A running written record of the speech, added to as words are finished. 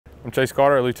I'm Chase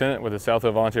Carter, Lieutenant with the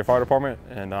Southfield Volunteer Fire Department,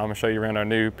 and I'm going to show you around our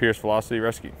new Pierce Velocity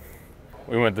Rescue.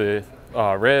 We went the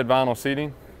red vinyl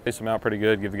seating, spaced them out pretty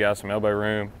good, give the guys some elbow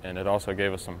room, and it also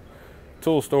gave us some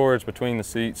tool storage between the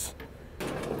seats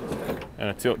and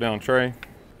a tilt-down tray.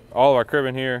 All of our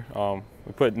cribbing here,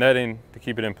 we put netting to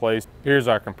keep it in place. Here's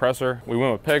our compressor. We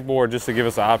went with pegboard just to give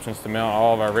us the options to mount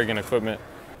all of our rigging equipment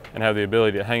and have the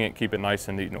ability to hang it, keep it nice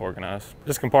and neat and organized.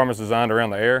 This compartment's designed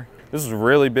around the air. This is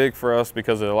really big for us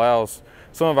because it allows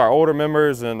some of our older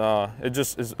members, and it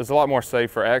just is a lot more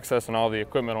safe for accessing all the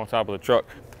equipment on top of the truck.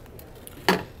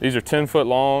 These are 10 foot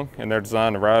long and they're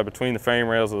designed to ride between the frame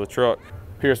rails of the truck.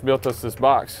 Pierce built us this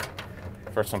box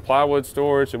for some plywood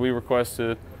storage that we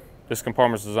requested. This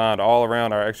compartment's designed all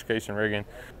around our extrication rigging.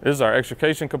 This is our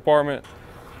extrication compartment,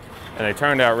 and they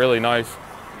turned out really nice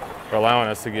for allowing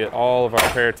us to get all of our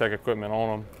Paratech equipment on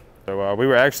them. So we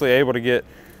were actually able to get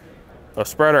a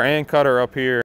spreader and cutter up here.